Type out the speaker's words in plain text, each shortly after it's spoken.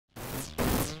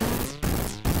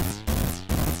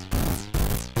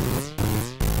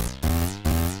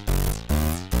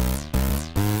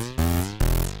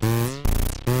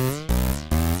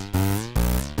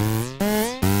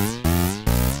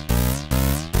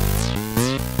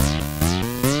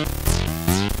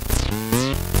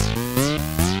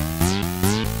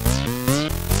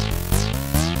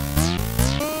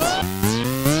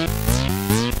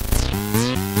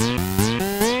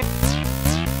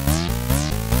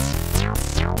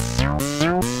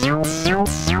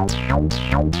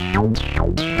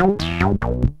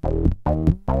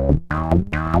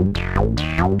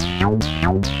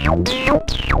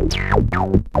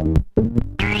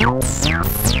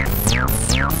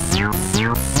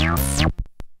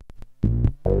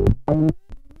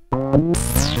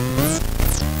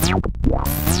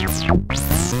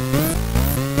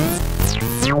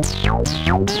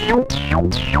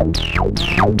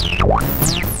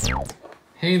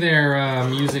Hey there,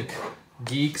 music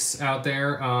geeks out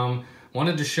there.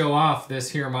 Wanted to show off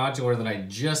this here modular that I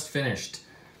just finished.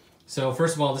 So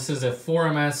first of all, this is a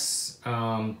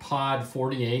 4MS Pod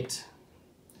 48.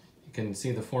 You can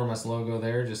see the 4MS logo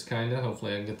there, just kind of.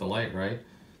 Hopefully I can get the light right.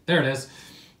 There it is.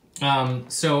 And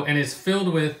it's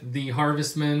filled with the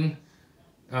Harvestman,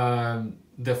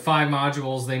 the 5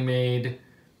 modules they made,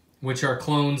 which are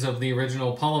clones of the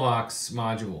original Polivoks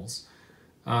modules.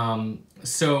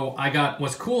 So I got,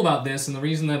 what's cool about this, and the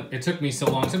reason that it took me so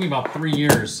long, it took me about 3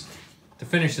 years to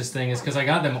finish this thing, is because I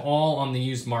got them all on the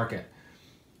used market.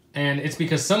 And it's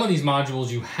because some of these modules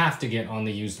you have to get on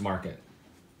the used market.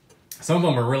 Some of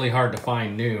them are really hard to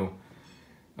find new.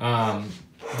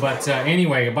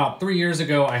 Anyway, about 3 years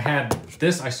ago, I had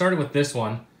this, I started with this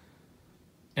one,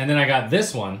 and then I got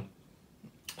this one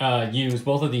used,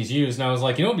 both of these used, and I was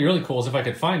like, you know what would be really cool is if I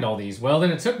could find all these. Well,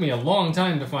 then it took me a long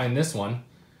time to find this one.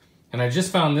 And I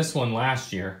just found this one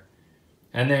last year.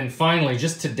 And then finally,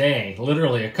 just today,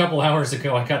 literally a couple hours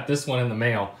ago, I got this one in the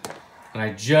mail. And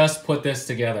I just put this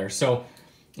together. So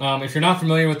if you're not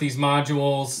familiar with these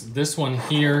modules, this one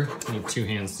here, I need 2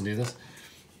 hands to do this.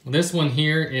 This one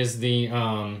here is the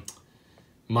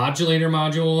Modulator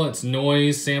module. It's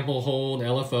noise, sample, hold,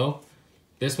 LFO.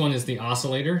 This one is the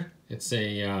oscillator. It's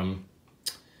a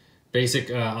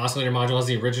basic oscillator module. It has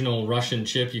the original Russian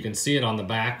chip. You can see it on the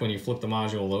back when you flip the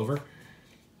module over.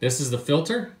 This is the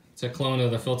filter. It's a clone of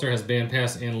the filter, has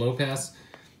bandpass and low pass.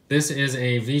 This is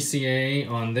a VCA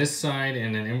on this side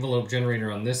and an envelope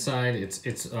generator on this side.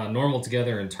 It's normal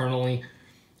together internally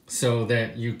so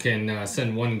that you can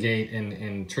send one gate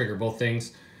and trigger both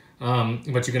things.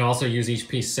 But you can also use each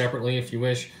piece separately if you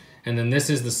wish. And then this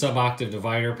is the suboctave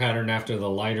divider pattern after the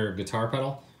lighter guitar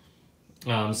pedal.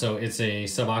 So it's a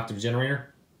suboctave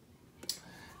generator.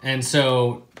 And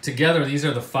so together, these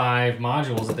are the 5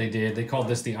 modules that they did. They called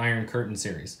this the Iron Curtain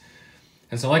series.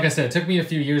 And so like I said, it took me a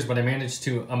few years, but I managed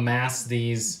to amass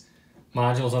these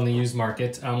modules on the used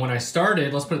market. When I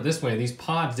started, let's put it this way, these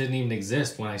pods didn't even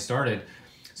exist when I started.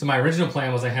 So my original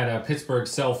plan was I had a Pittsburgh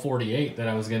Cell 48 that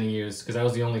I was going to use because that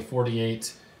was the only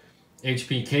 48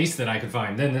 HP case that I could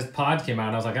find. Then this pod came out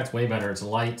and I was like, that's way better. It's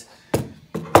light.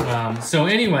 So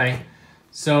anyway,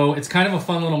 so it's kind of a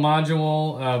fun little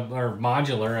module, or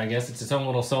modular, I guess. It's its own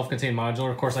little self-contained modular.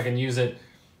 Of course, I can use it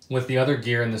with the other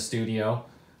gear in the studio,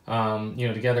 you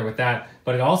know, together with that.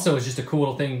 But it also is just a cool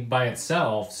little thing by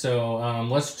itself. So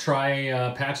let's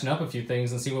try patching up a few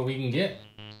things and see what we can get.